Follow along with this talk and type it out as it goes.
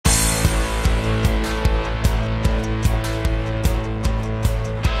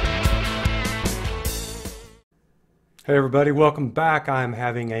Hey everybody, welcome back. I'm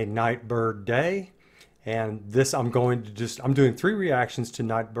having a Nightbirde day, and I'm doing three reactions to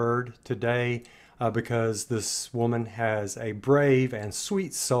Nightbirde today because this woman has a brave and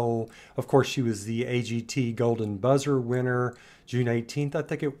sweet soul. Of course, she was the AGT Golden Buzzer winner June 18th, I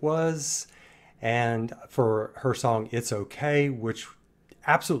think it was, and for her song It's Okay, which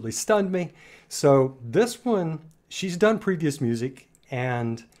absolutely stunned me. So this one, she's done previous music,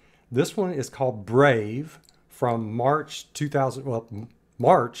 and this one is called Brave from March 2000, well,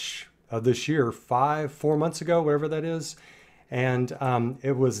 March of this year, 4 months ago, whatever that is. And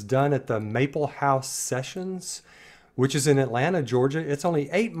it was done at the Maple House Sessions, which is in Atlanta, Georgia. It's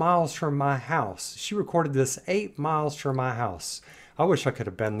only 8 miles from my house. She recorded this 8 miles from my house. I wish I could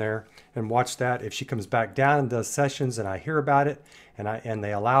have been there and watched that. If she comes back down and does sessions and I hear about it and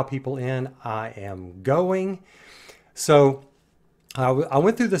they allow people in, I am going. So I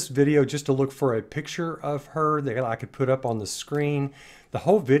went through this video just to look for a picture of her that I could put up on the screen. The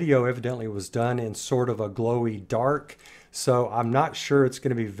whole video evidently was done in sort of a glowy dark, so I'm not sure it's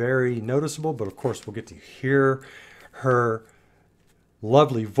going to be very noticeable, but of course we'll get to hear her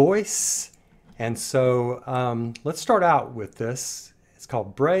lovely voice. And so let's start out with this. It's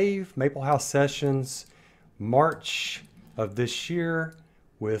called Brave, Maple House Sessions, March of this year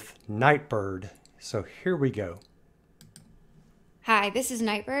with Nightbirde. So here we go. Hi, this is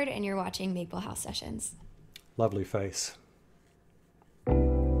Nightbirde, and you're watching Maple House Sessions. Lovely face. So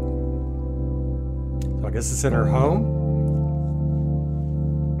I guess it's in her home.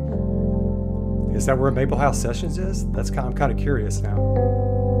 Is that where Maple House Sessions is? I'm kind of curious now.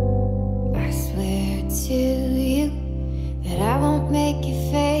 I swear to you that I won't make you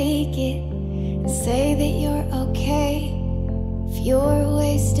fake it and say that you're okay if you're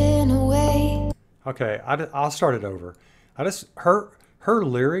wasting away. Okay, I'll start it over. Her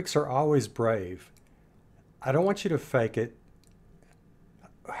lyrics are always brave. I don't want you to fake it.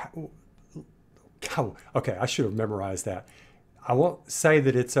 Okay, I should have memorized that. I won't say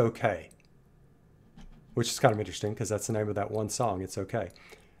that it's okay, which is kind of interesting because that's the name of that one song, It's Okay.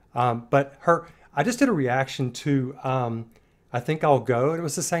 But I just did a reaction to I Think I'll Go, and it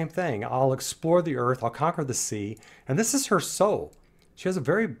was the same thing. I'll explore the earth, I'll conquer the sea, and this is her soul. She has a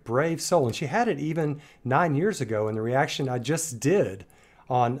very brave soul, and she had it even 9 years ago in the reaction I just did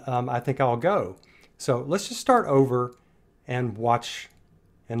on I Think I'll Go. So let's just start over and watch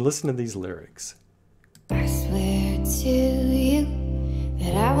and listen to these lyrics. I swear to you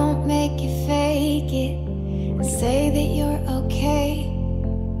that I won't make you fake it and say that you're okay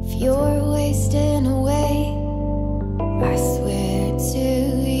if you're wasting away. I swear to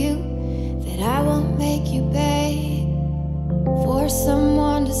you that I won't make you beg for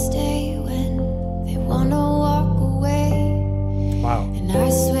someone to stay when they wanna walk away. Wow. And I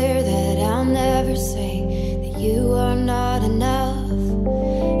swear that I'll never say that you are not enough.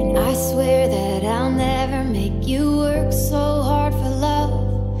 And I swear that I'll never make you work so hard for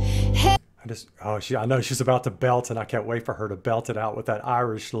love. Hey. I know she's about to belt, and I can't wait for her to belt it out with that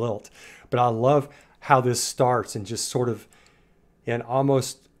Irish lilt. But I love how this starts and just sort of in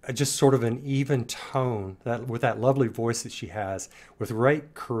almost just sort of an even tone, with that lovely voice that she has, with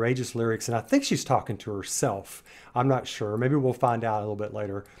great courageous lyrics. And I think she's talking to herself. I'm not sure. Maybe we'll find out a little bit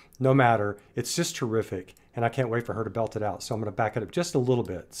later. No matter, it's just terrific, and I can't wait for her to belt it out. So I'm going to back it up just a little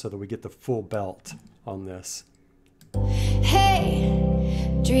bit so that we get the full belt on this. Hey,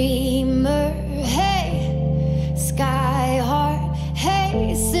 dreamer, hey, sky heart,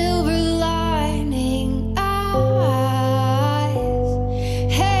 hey, silver lining eyes,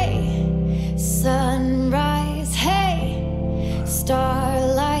 hey, sunrise, hey,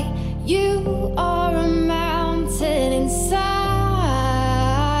 starlight, you are a mountain inside.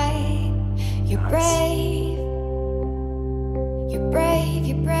 You're brave, you're brave,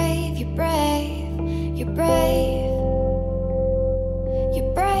 you're brave, you're brave, you're brave.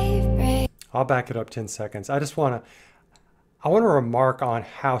 I'll back it up 10 seconds. I want to remark on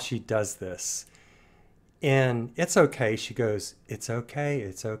how she does this. In It's Okay, she goes, it's okay,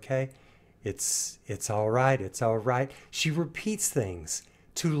 it's okay, it's all right, it's all right. She repeats things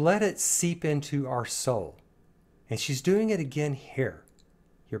to let it seep into our soul. And she's doing it again here.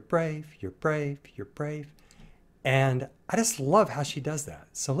 You're brave, you're brave, you're brave. And I just love how she does that.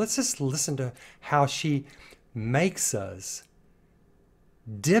 So let's just listen to how she makes us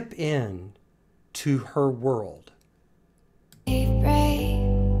dip in to her world. I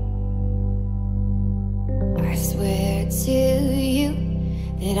swear to you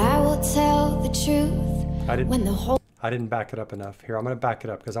that I will tell the truth. I didn't back it up enough. Here, I'm going to back it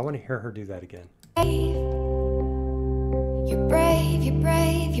up because I want to hear her do that again. You're brave, you're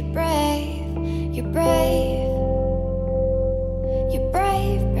brave, you're brave, you're brave.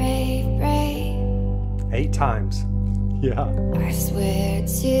 8 times. Yeah. I swear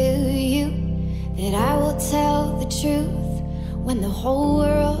to you that I will tell the truth. When the whole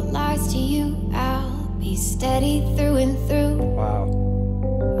world lies to you, I'll be steady through and through. Wow.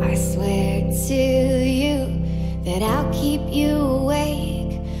 I swear to you that I'll keep you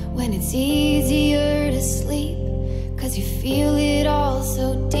awake when it's easier to sleep, 'cause you feel it all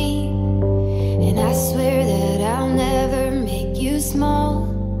so deep. And I swear that I'll never make you small.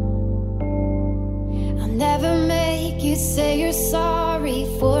 I'll never make you say you're sorry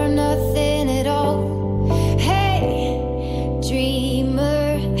for nothing at all. Hey,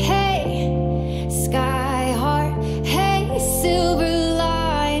 dreamer, hey, sky heart, hey, silver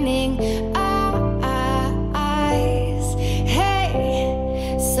lining eyes,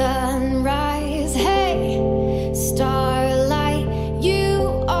 hey, sunrise, hey, starlight,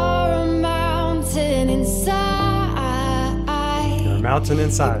 you are a mountain inside. You're a mountain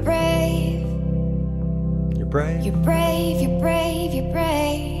inside. You're brave. You're brave, you're brave, you're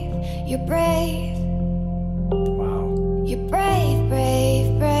brave, you're brave. Wow. You're brave,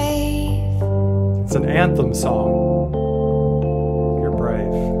 brave, brave. It's an anthem song. You're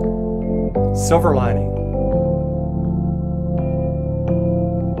brave. Silver lining.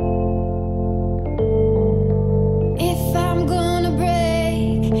 If I'm gonna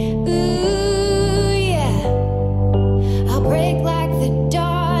break, ooh yeah, I'll break like the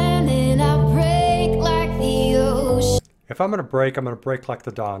dawn, and I'll break like the ocean. If I'm going to break like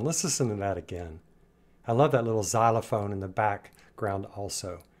the dawn. Let's listen to that again. I love that little xylophone in the background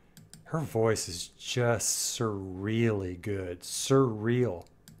also. Her voice is just surreally good. Surreal.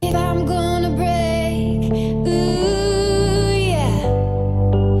 If I'm gonna break, ooh yeah,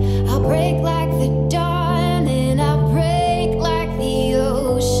 I'll break like the dawn, and I'll break like the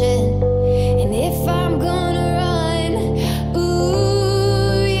ocean. And if I'm gonna run,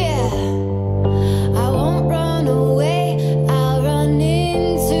 ooh yeah, I won't run away, I'll run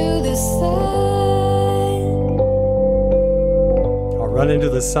into the sun. I'll run into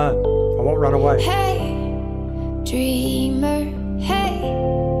the sun. I won't run away. Hey, dreamer, hey,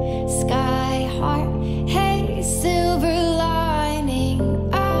 sky heart, hey, silver lining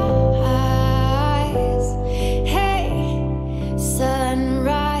eyes, hey,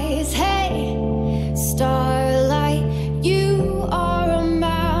 sunrise, hey, starlight, you are a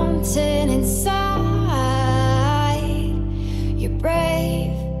mountain inside. You're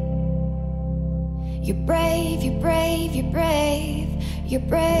brave. You're brave, you're brave, you're brave, you're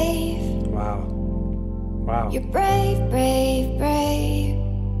brave. Wow. Wow. You're brave, brave, brave,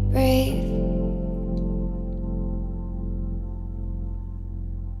 brave.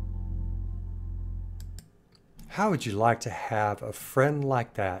 How would you like to have a friend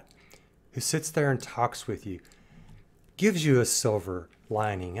like that who sits there and talks with you, gives you a silver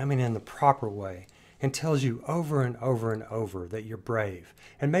lining, I mean in the proper way, and tells you over and over and over that you're brave?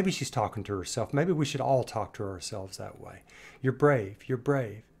 And maybe she's talking to herself. Maybe we should all talk to ourselves that way. You're brave, you're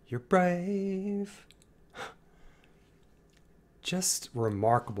brave, you're brave. Just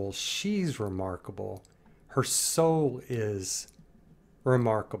remarkable. She's remarkable. Her soul is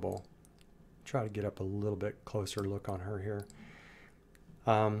remarkable. Try to get up a little bit closer look on her here.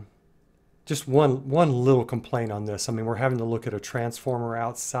 Just one little complaint on this. I mean, we're having to look at a transformer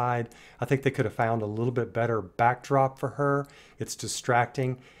outside. I think they could have found a little bit better backdrop for her. It's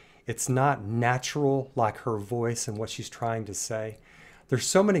distracting. It's not natural like her voice and what she's trying to say. There's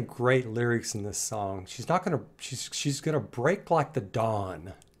so many great lyrics in this song. She's gonna break like the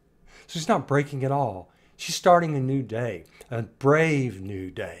dawn. She's not breaking at all. She's starting a new day, a brave new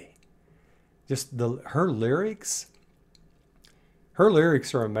day. Just her lyrics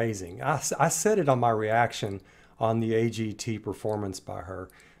are amazing. I said it on my reaction on the AGT performance by her,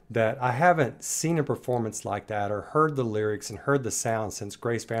 that I haven't seen a performance like that or heard the lyrics and heard the sound since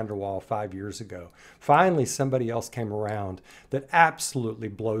Grace VanderWaal 5 years ago. Finally, somebody else came around that absolutely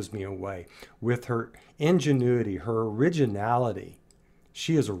blows me away with her ingenuity, her originality.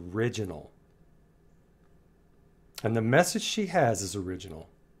 She is original. And the message she has is original.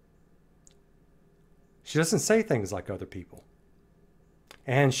 She doesn't say things like other people.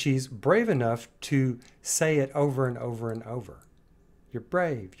 And she's brave enough to say it over and over and over. You're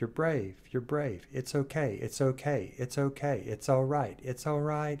brave, you're brave, you're brave. It's okay, it's okay, it's okay, it's all right, it's all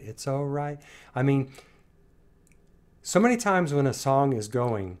right, it's all right. I mean, so many times when a song is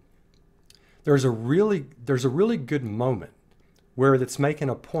going, there's a really good moment where it's making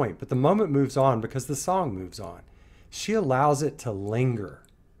a point, but the moment moves on because the song moves on. She allows it to linger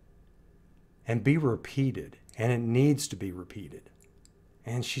and be repeated, and it needs to be repeated.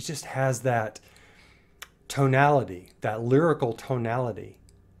 And she just has that tonality, that lyrical tonality.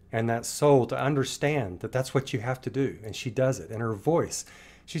 and that soul to understand that that's what you have to do. And she does it. And her voice,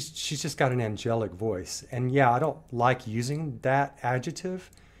 she's just got an angelic voice. And yeah, I don't like using that adjective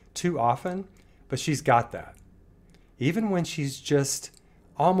too often, but she's got that. Even when she's just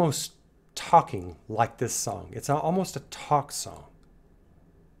almost talking like this song. It's almost a talk song.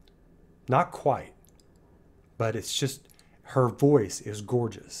 Not quite, but it's just, her voice is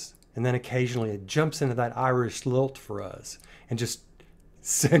gorgeous. And then occasionally it jumps into that Irish lilt for us and just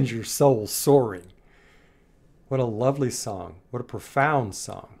sends your soul soaring. What a lovely song. What a profound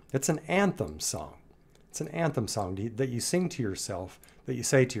song. It's an anthem song. It's an anthem song that you sing to yourself, that you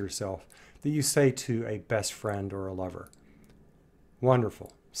say to yourself, that you say to a best friend or a lover.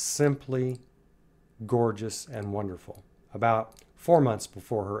 Wonderful. Simply gorgeous and wonderful. About 4 months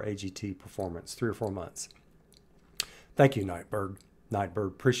before her AGT performance, 3 or 4 months. Thank you, Nightbirde. Nightbirde,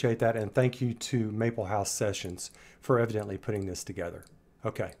 appreciate that. And thank you to Maple House Sessions for evidently putting this together.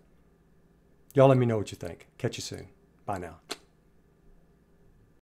 Okay. Y'all let me know what you think. Catch you soon. Bye now.